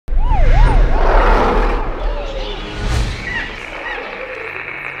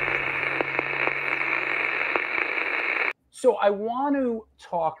I want to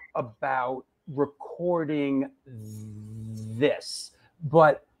talk about recording this,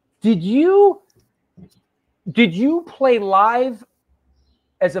 but did you play live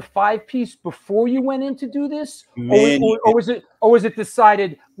as a 5-piece before you went in to do this, or was it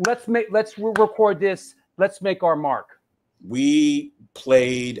decided let's record this, let's make our mark? We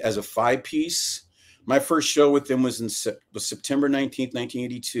played as a 5-piece. My first show with them was September 19th,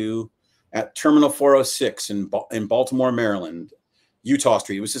 1982 at Terminal 406 in Baltimore, Maryland, Utah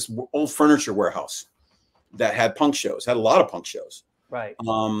Street. It was this old furniture warehouse that had punk shows, had a lot of punk shows. Right.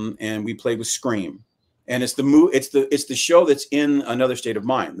 And we played with Scream. And it's the show that's in Another State of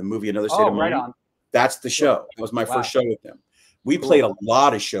Mind, the movie Another State of Mind. On. That's the show. That was my first show with them. We played a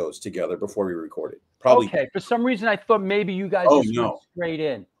lot of shows together before we recorded. Probably. Okay. For some reason, I thought maybe you guys just went straight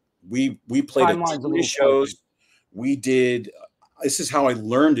in. We played a ton of shows. We did. This is how I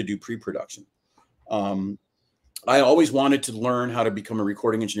learned to do pre-production. I always wanted to learn how to become a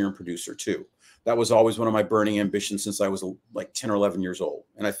recording engineer and producer too. That was always one of my burning ambitions since I was like 10 or 11 years old.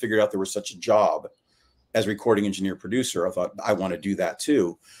 And I figured out there was such a job as recording engineer producer. I thought I want to do that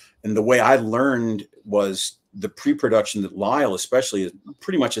too. And the way I learned was the pre-production that Lyle, especially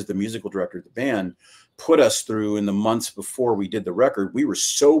pretty much as the musical director of the band, put us through in the months before we did the record. We were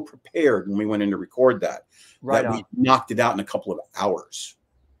so prepared when we went in to record that, we knocked it out in a couple of hours.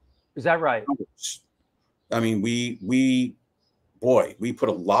 Is that right? I mean, we put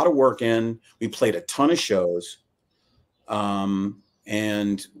a lot of work in. We played a ton of shows.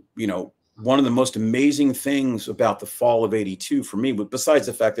 And, you know, one of the most amazing things about the fall of '82 for me, besides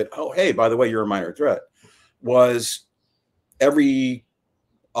the fact that, oh, hey, by the way, you're a minor threat, was every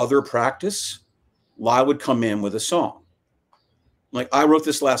other practice, Lyle would come in with a song. Like, I wrote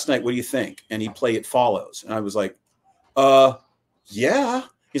this last night. What do you think? And he'd play It Follows. And I was like, yeah.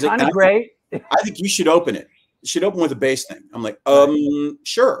 He's like, great. I think you should open it. You should open with a bass thing. I'm like,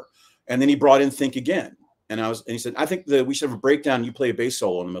 sure. And then he brought in Think Again. And he said, I think we should have a breakdown. You play a bass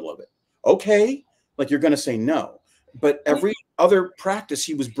solo in the middle of it. Okay. Like, you're going to say no. But every other practice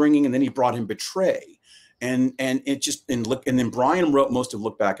he was bringing, and then he brought in Betray. And it just, and then Brian wrote most of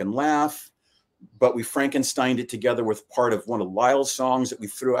Look Back and Laugh, but we Frankensteined it together with part of one of Lyle's songs that we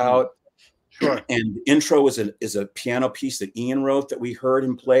threw out. Sure. And the intro is a piano piece that Ian wrote that we heard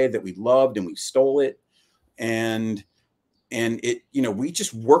him play, that we loved, and we stole it. And it, you know, we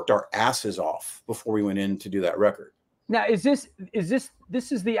just worked our asses off before we went in to do that record. Now, is this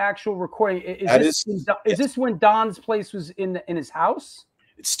the actual recording? Is this when Don's place was in his house?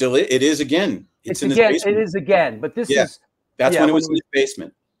 It is again. It's in again. His basement. It is again. But this is that's when it was in his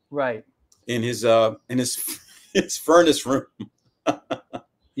basement, right? In his furnace room.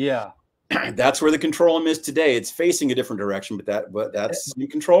 Yeah, that's where the control room is today. It's facing a different direction, but that's the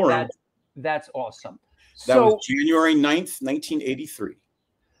control room. That's awesome. That was January 9th, 1983.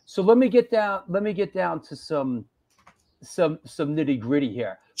 So let me get down to some nitty gritty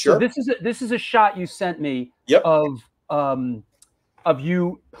here. Sure. So this is a shot you sent me of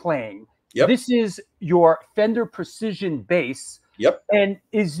you playing. Yep. This is your Fender Precision bass. Yep. And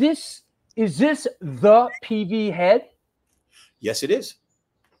is this the PV head? Yes, it is.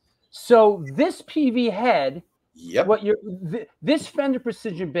 So this PV head, this Fender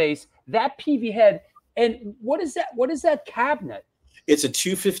Precision bass, that PV head, and what is that? What is that cabinet? It's a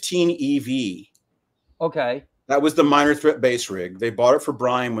 215 EV. Okay. That was the Minor Threat bass rig. They bought it for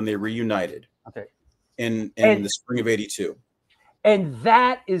Brian when they reunited. Okay. In the spring of '82. And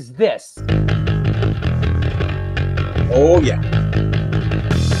that is this. Oh yeah.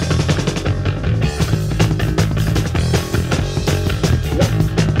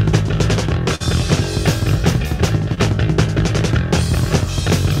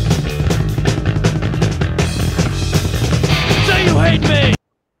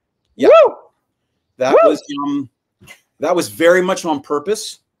 Yeah. Woo! That was very much on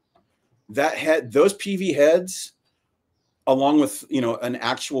purpose. That had those PV heads, along with, you know, an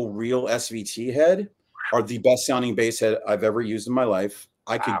actual real SVT head, are the best sounding bass head I've ever used in my life.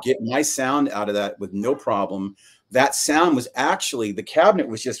 I could get my sound out of that with no problem. That sound was actually, the cabinet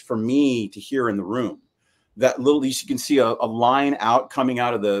was just for me to hear in the room. That little, you can see a line out coming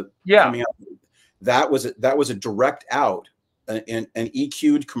out of the that was a direct out. An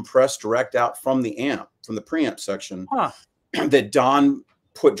EQ'd compressed direct out from the amp, from the preamp section, that Don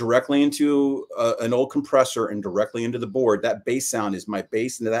put directly into an old compressor and directly into the board. That bass sound is my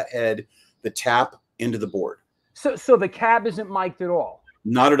bass into that head, the tap into the board. So the cab isn't mic'd at all?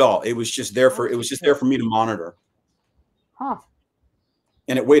 Not at all. It was just there for me to monitor. Huh.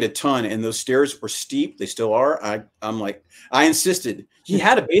 And it weighed a ton, and those stairs were steep. They still are. I'm like, I insisted. He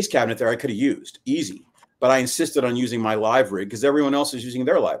had a bass cabinet there I could have used easy. but I insisted on using my live rig because everyone else is using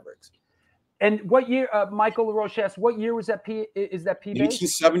their live rigs. And what year, Michael LaRoche asked, what year was that is that P bass?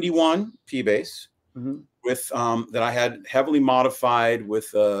 1971 P bass with that I had heavily modified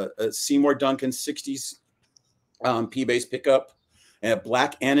with a Seymour Duncan 60s P bass pickup and a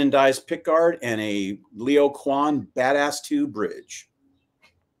black anodized pickguard and a Leo Kwan Badass 2 bridge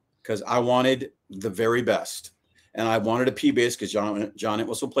because I wanted the very best. And I wanted a P bass because John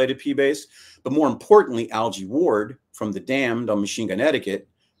Entwistle played a P bass. But more importantly, Algie Ward from The Damned on Machine Gun Etiquette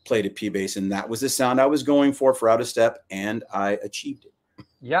played a P bass. And that was the sound I was going for Out of Step. And I achieved it.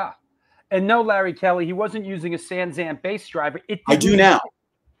 Yeah. And no, Larry Kelly, he wasn't using a Sanzan bass driver. I do now.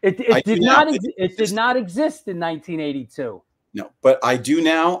 It did not exist in 1982. No, but I do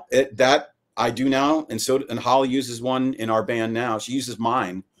now. I do now. And Holly uses one in our band now. She uses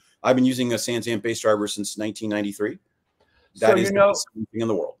mine. I've been using a Sanzan bass driver since 1993. That is the best thing in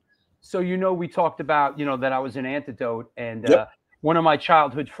the world. So, we talked about, that I was an Antidote. And one of my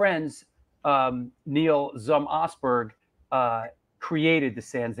childhood friends, Neil Zum Osberg, created the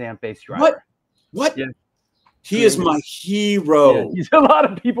Sanzan bass driver. What? Yeah. He is my hero. Yeah, he's a lot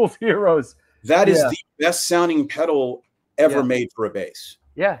of people's heroes. That is the best sounding pedal ever made for a bass.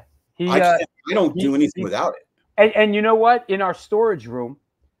 Yeah. I don't do anything without it. And you know what? In our storage room,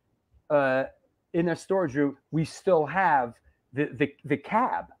 we still have the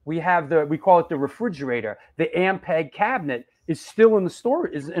cab. We call it the refrigerator. The Ampeg cabinet is still in the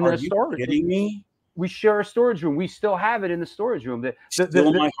storage. Are you kidding me? We share a storage room. We still have it in the storage room. Still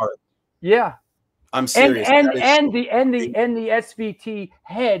in my heart. Yeah. I'm serious. And the SVT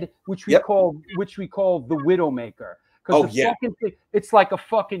head, which we call the Widowmaker. Because it's like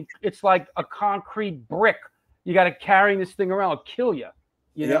a concrete brick. You got to carry this thing around, it'll kill you.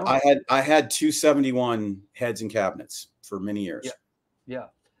 You know? I had 271 heads and cabinets for many years. Yeah.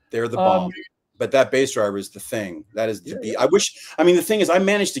 They're the bomb. But that bass driver is the thing. That is the beat. The thing is I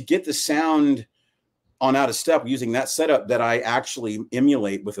managed to get the sound on Out of Step using that setup that I actually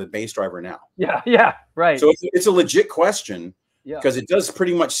emulate with a bass driver now. Yeah, right. So it's a legit question because it does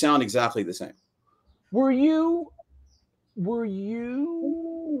pretty much sound exactly the same. Were you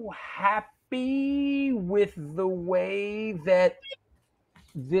happy with the way that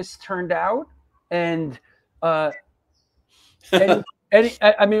this turned out? And no.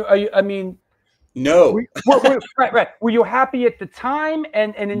 Right. Were you happy at the time?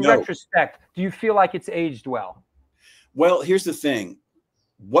 And in retrospect, do you feel like it's aged well? Well, here's the thing.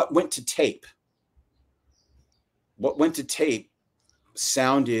 What went to tape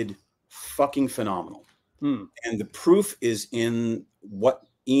sounded fucking phenomenal. And the proof is in what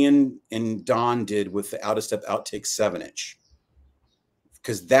Ian and Don did with the Out of Step Outtake 7-inch.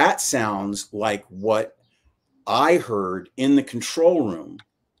 Because that sounds like what I heard in the control room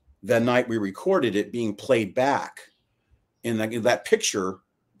the night we recorded it being played back. In that picture,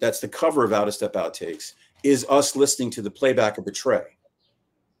 that's the cover of Out of Step Outtakes, is us listening to the playback of Betray.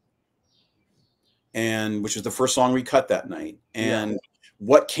 And which was the first song we cut that night. And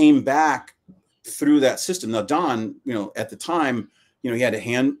what came back through that system. Now, Don, at the time, he had a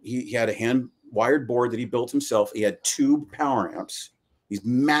hand wired board that he built himself. He had 2 power amps, these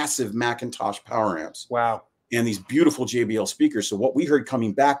massive Macintosh power amps. Wow. And these beautiful JBL speakers. So what we heard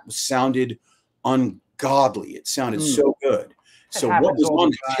coming back sounded ungodly. It sounded so good. So what was on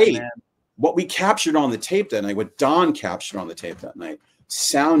the tape, what we captured on the tape that night, what Don captured on the tape that night,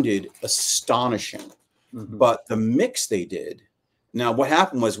 sounded astonishing. But the mix they did. Now, what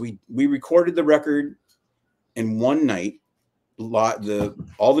happened was we recorded the record in one night.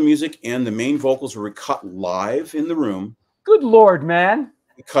 All the music and the main vocals were cut live in the room. Good Lord, man.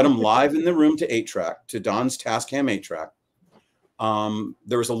 We cut them live in the room to 8-track, to Don's Tascam 8-track.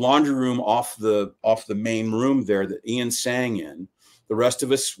 There was a laundry room off the main room there that Ian sang in. The rest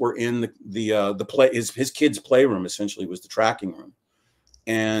of us were in the play. His kids' playroom essentially was the tracking room,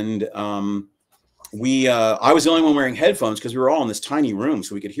 and I was the only one wearing headphones because we were all in this tiny room,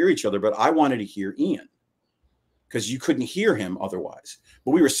 so we could hear each other. But I wanted to hear Ian because you couldn't hear him otherwise.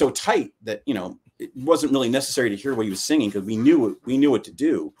 But we were so tight that it wasn't really necessary to hear what he was singing because we knew what to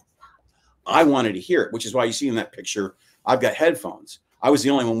do. I wanted to hear it, which is why you see in that picture, I've got headphones. I was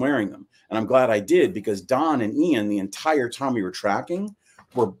the only one wearing them. And I'm glad I did because Don and Ian, the entire time we were tracking,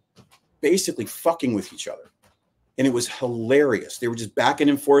 were basically fucking with each other. And it was hilarious. They were just backing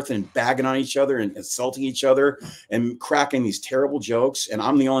and forth and bagging on each other and insulting each other and cracking these terrible jokes. And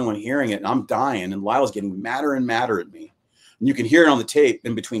I'm the only one hearing it. And I'm dying. And Lyle's getting madder and madder at me. And you can hear it on the tape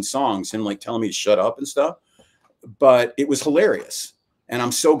in between songs, him like telling me to shut up and stuff. But it was hilarious. And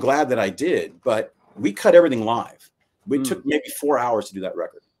I'm so glad that I did. But we cut everything live. We took maybe 4 hours to do that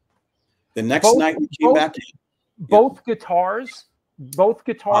record. The next night we came back in. Both guitars,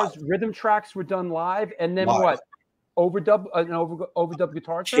 rhythm tracks were done live, and then what? Overdub, overdub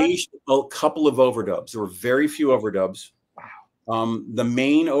guitar track? Changed a couple of overdubs. There were very few overdubs. Wow. The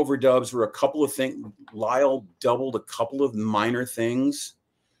main overdubs were a couple of things. Lyle doubled a couple of minor things,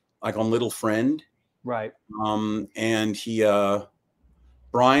 like on Little Friend. Right. And he,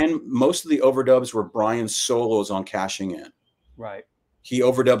 Brian, most of the overdubs were Brian's solos on Cashing In. Right. He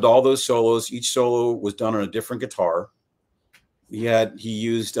overdubbed all those solos. Each solo was done on a different guitar. He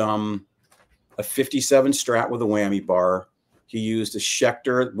used a 57 Strat with a whammy bar. He used a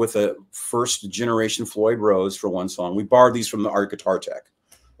Schecter with a first generation Floyd Rose for one song. We borrowed these from the Art Guitar Tech.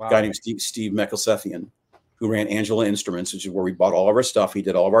 Wow. A guy named Steve Mekelseffian, who ran Angela Instruments, which is where we bought all of our stuff. He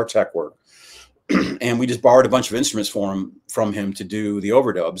did all of our tech work. And we just borrowed a bunch of instruments from him to do the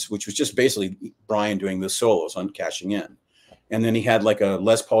overdubs, which was just basically Brian doing the solos on Cashing In. And then he had like a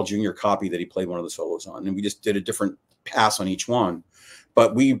Les Paul Jr. copy that he played one of the solos on. And we just did a different pass on each one.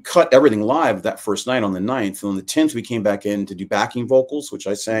 But we cut everything live that first night on the 9th. And on the 10th, we came back in to do backing vocals, which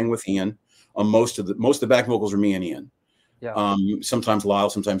I sang with Ian. On most of the backing vocals were me and Ian. Yeah. Sometimes Lyle,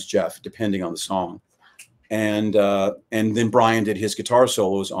 sometimes Jeff, depending on the song. And then Brian did his guitar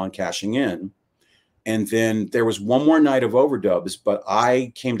solos on Cashing In. And then there was one more night of overdubs, but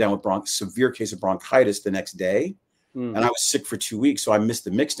I came down with severe case of bronchitis the next day. And I was sick for 2 weeks, so I missed the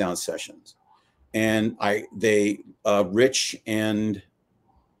mixdown sessions. And Rich and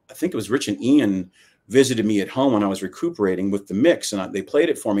I think it was Rich and Ian visited me at home when I was recuperating with the mix, and they played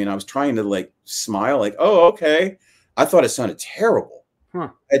it for me. And I was trying to like smile, like, "Oh, okay." I thought it sounded terrible. Huh.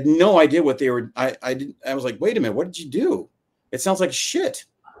 I had no idea what they were. I was like, "Wait a minute, what did you do? It sounds like shit."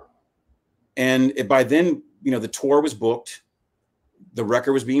 And by then, you know, the tour was booked, the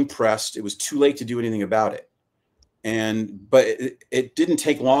record was being pressed. It was too late to do anything about it. But it didn't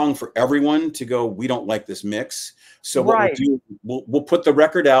take long for everyone to go, "We don't like this mix." So what we'll do, we'll put the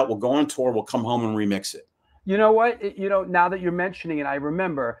record out, we'll go on tour, we'll come home and remix it. You know what? Now that you're mentioning it, I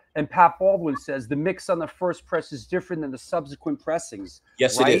remember, and Pat Baldwin says the mix on the first press is different than the subsequent pressings.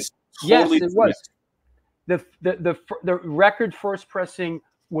 Yes, right? it is. Totally yes, it was. The record first pressing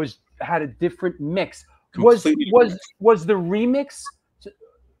had a different mix. Was the remix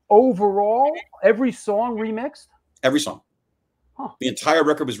overall every song remixed? Every song. Huh. The entire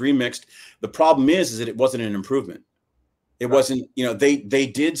record was remixed. The problem is that it wasn't an improvement. It wasn't, they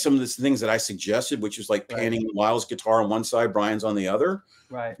did some of the things that I suggested, which was like panning Lyle's guitar on one side, Brian's on the other.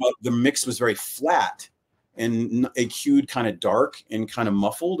 Right. But the mix was very flat and EQ'd kind of dark and kind of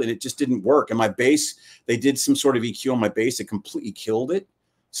muffled, and it just didn't work. And my bass, they did some sort of EQ on my bass that completely killed it.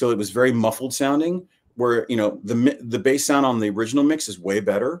 So it was very muffled sounding, where, the bass sound on the original mix is way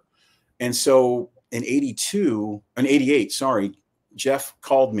better. And so in 88, sorry, Jeff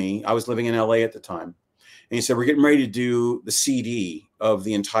called me. I was living in LA at the time. And he said, "We're getting ready to do the CD of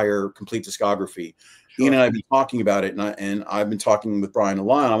the entire complete discography." Sure. Ian and I have been talking about it, and I've been talking with Brian a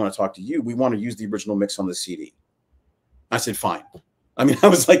lot. I want to talk to you. We want to use the original mix on the CD. I said, "Fine." I mean, I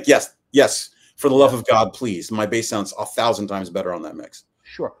was like, yes, for the love of God, please. My bass sounds 1,000 times better on that mix.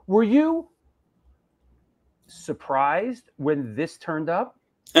 Sure. Were you surprised when this turned up?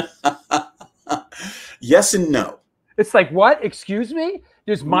 Yes and no. It's like, what? Excuse me?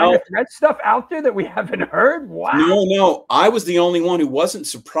 There's minor threat stuff out there that we haven't heard? Wow. No. I was the only one who wasn't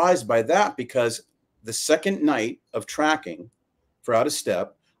surprised by that, because the second night of tracking for Out of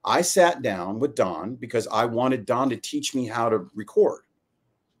Step, I sat down with Don because I wanted Don to teach me how to record.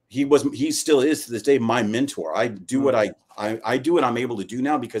 He still is to this day my mentor. I do what I do what I'm able to do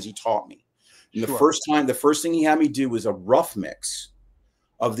now because he taught me. And the first thing he had me do was a rough mix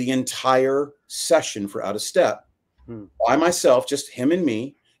of the entire session for Out of Step by myself, just him and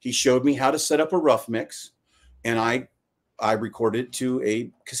me. He showed me how to set up a rough mix, and I recorded it to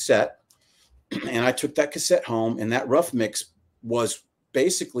a cassette, and I took that cassette home, and that rough mix was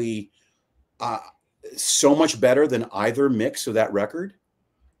basically so much better than either mix of that record.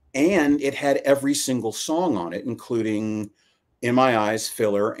 And it had every single song on it, including In My Eyes,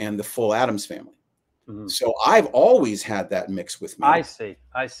 Filler, and the full Addams Family. So I've always had that mix with me. I see.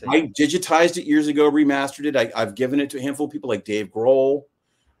 I digitized it years ago, remastered it. I've given it to a handful of people like Dave Grohl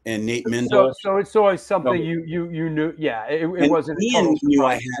and Nate Mendel. So it's always something you knew. Yeah, it wasn't. Ian knew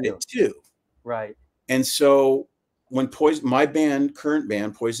I had it too. Right. And so when my current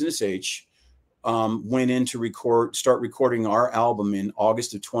band, Poisonous H, went in to start recording our album in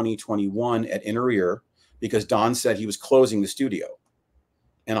August of 2021 at Inner Ear, because Don said he was closing the studio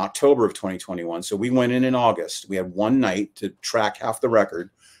in October of 2021. So we went in August. We had one night to track half the record,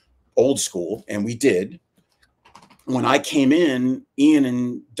 old school, and we did. when I came in, Ian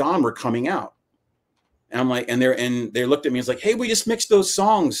and Don were coming out. And I'm like, and they looked at me and was like, hey, we just mixed those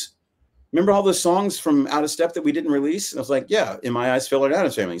songs. Remember all those songs from Out of Step that we didn't release? And I was like, yeah, In My Eyes, Phil and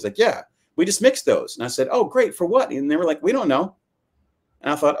Adam's Family. He's like, yeah, we just mixed those. And I said, oh, great. For what? And they were like, we don't know.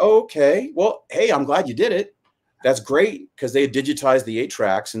 And I thought, oh, okay, well, hey, I'm glad you did it. That's great, because they had digitized the 8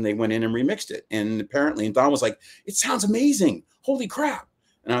 tracks and they went in and remixed it. And apparently, and Don was like, it sounds amazing. Holy crap.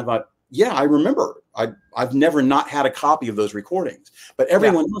 And I thought, yeah, I remember. I've never not had a copy of those recordings, but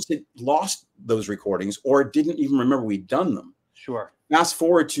everyone else had lost those recordings or didn't even remember we'd done them. Sure. Fast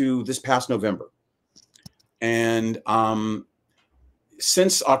forward to this past November. And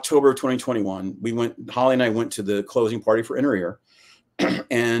since October of 2021, Holly and I went to the closing party for Inner Ear.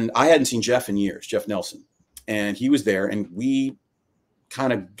 And I hadn't seen Jeff in years, Jeff Nelson. And he was there, and we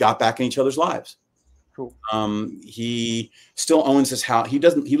kind of got back in each other's lives. Cool. He still owns his house. He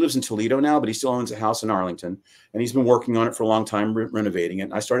lives in Toledo now, but he still owns a house in Arlington, and he's been working on it for a long time, renovating it.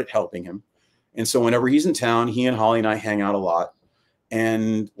 And I started helping him. And so whenever he's in town, he and Holly and I hang out a lot.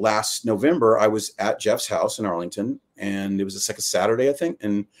 And last November, I was at Jeff's house in Arlington, and it was like a Saturday, I think.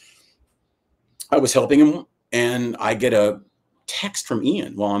 And I was helping him, and I get a text from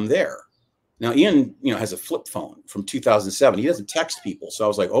Ian while I'm there. Now, Ian, has a flip phone from 2007. He doesn't text people. So I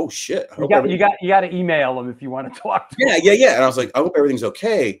was like, oh, shit. You got to email him if you want to talk to him. Yeah. And I was like, I hope everything's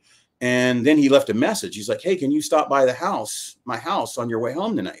okay. And then he left a message. He's like, hey, can you stop by my house on your way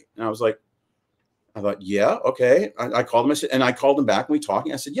home tonight? And I thought, yeah, okay. I called him. And I called him back, and we talked.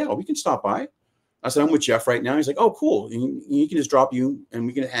 And I said, yeah, we can stop by. I said, I'm with Jeff right now. He's like, oh, cool. And he can just drop you, and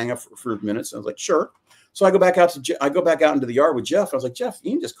we can hang up for minutes. I was like, sure. So I go back out into the yard with Jeff. I was like, Jeff,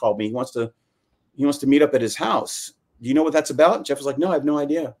 Ian just called me. He wants to meet up at his house. Do you know what that's about? And Jeff was like, no, I have no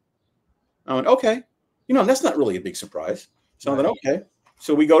idea. I went, okay. That's not really a big surprise. So I went, okay.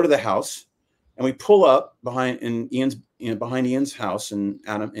 So we go to the house, and we pull up behind Ian's house in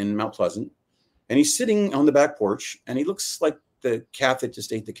Mount Pleasant. And he's sitting on the back porch, and he looks like the cat that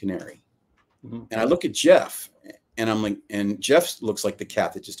just ate the canary. Mm-hmm. And I look at Jeff, and I'm like, and Jeff looks like the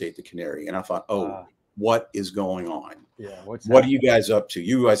cat that just ate the canary. And I thought, what is going on? Yeah. What are you guys up to?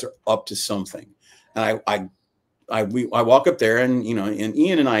 You guys are up to something. And I walk up there, and and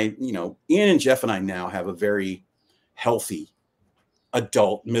Ian and Jeff and I now have a very healthy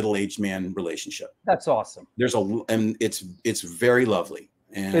adult middle-aged man relationship. That's awesome. And it's very lovely.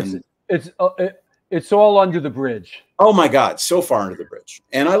 And it's all under the bridge. Oh my God, so far under the bridge.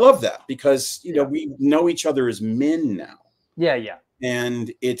 And I love that, because we know each other as men now. Yeah.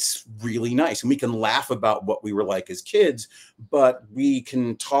 And it's really nice. And we can laugh about what we were like as kids, but we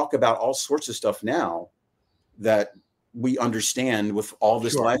can talk about all sorts of stuff now that we understand with all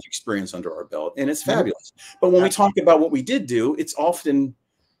this life experience under our belt. And it's fabulous. But when we talk about what we did do, it's often,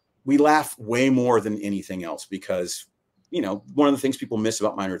 we laugh way more than anything else, because, one of the things people miss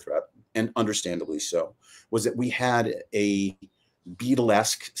about Minor Threat, and understandably so, was that we had a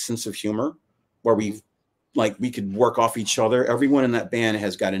Beatlesque sense of humor where we could work off each other. Everyone in that band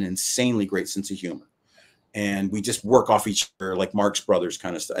has got an insanely great sense of humor, and we just work off each other like Marx Brothers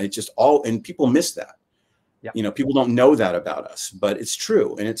kind of stuff. It's just and people miss that. Yep. People don't know that about us, but it's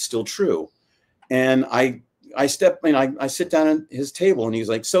true, and it's still true. And I sit down at his table, and he's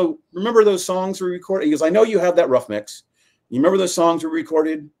like, so remember those songs we recorded? He goes, I know you have that rough mix. You remember those songs we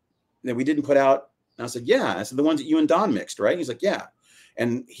recorded that we didn't put out? And I said, yeah. I said, the ones that you and Don mixed, right? He's like, yeah.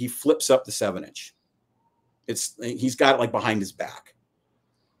 And he flips up the 7-inch. He's got it like behind his back,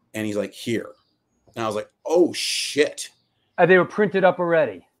 and he's like, here. And I was like, oh shit. They were printed up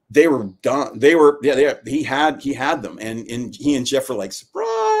already. They were done. They were, he had them. And he and Jeff were like,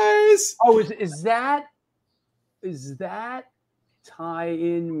 surprise. Oh, is that tie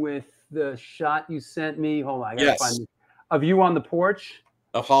in with the shot you sent me? Hold on. I gotta find it. Of you on the porch?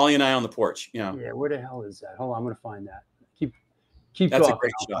 Of Holly and I on the porch. Yeah. Yeah. Where the hell is that? Hold on. I'm going to find that. Keep That's talking. A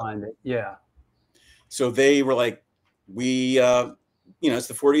great shot. Find it. Yeah. So they were like, it's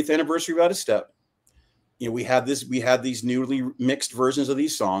the 40th anniversary of Out of Step. We had these newly mixed versions of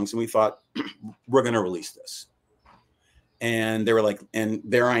these songs, and we thought, we're going to release this. And they were like, and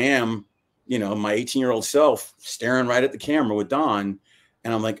there I am, my 18-year-old self staring right at the camera with Don.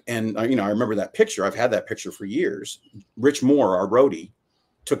 And I'm like, and I remember that picture. I've had that picture for years. Rich Moore, our roadie,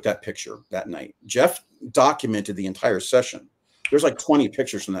 took that picture that night. Jeff documented the entire session. There's like 20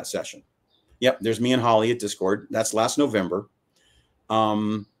 pictures from that session. Yep, there's me and Holly at Discord. That's last November.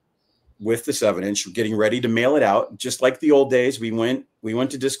 With the 7-inch, getting ready to mail it out, just like the old days. We went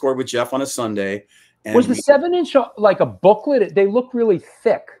to Discord with Jeff on a Sunday. And was the 7-inch like a booklet? They look really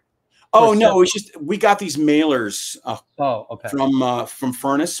thick. Oh no, it's just we got these mailers. Okay. From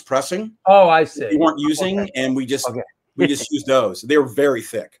Furnace Pressing. Oh, I see. We weren't using, and we just used those. They were very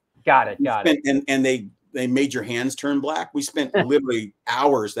thick. Got it. And they made your hands turn black. We spent literally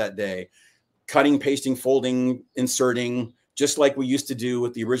hours that day cutting, pasting, folding, inserting, just like we used to do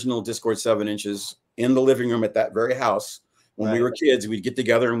with the original Discord 7 inches in the living room at that very house. When we were kids, we'd get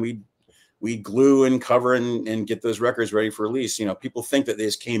together and we'd glue and cover and get those records ready for release. You know, people think that they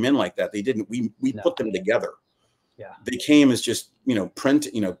just came in like that. They didn't. We put them together. Yeah. They came as just,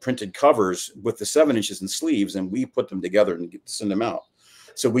 printed covers with the 7 inches and sleeves, and we put them together and send them out.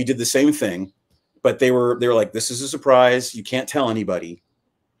 So we did the same thing, but they were like, this is a surprise. You can't tell anybody.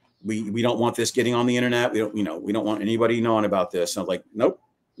 We don't want this getting on the internet. We don't want anybody knowing about this. And I was like, nope,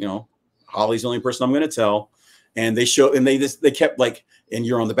 Holly's the only person I'm going to tell. And they kept like, and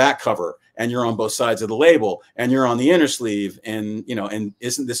you're on the back cover, and you're on both sides of the label, and you're on the inner sleeve, and and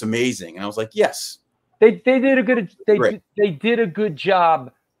isn't this amazing? And I was like, yes. They did a good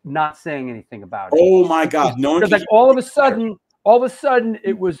job not saying anything about it. Oh my God! No one. Like all of a sudden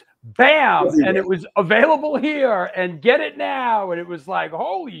it was bam, and it was available here, and get it now, and it was like,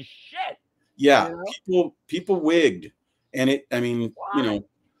 holy shit. Yeah, people wigged, and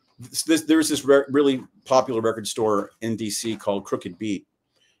there's this really popular record store in DC called Crooked Beat,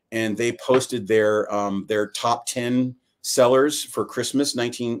 and they posted their top 10 sellers for Christmas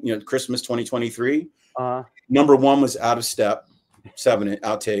Christmas 2023. Number 1 was Out of Step, 7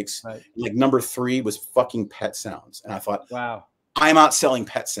 outtakes. Right. Like number 3 was fucking Pet Sounds, and I thought, wow, I'm outselling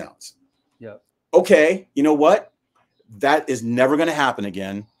Pet Sounds. Yeah. Okay, you know what? That is never going to happen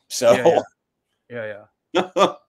again. So. Yeah.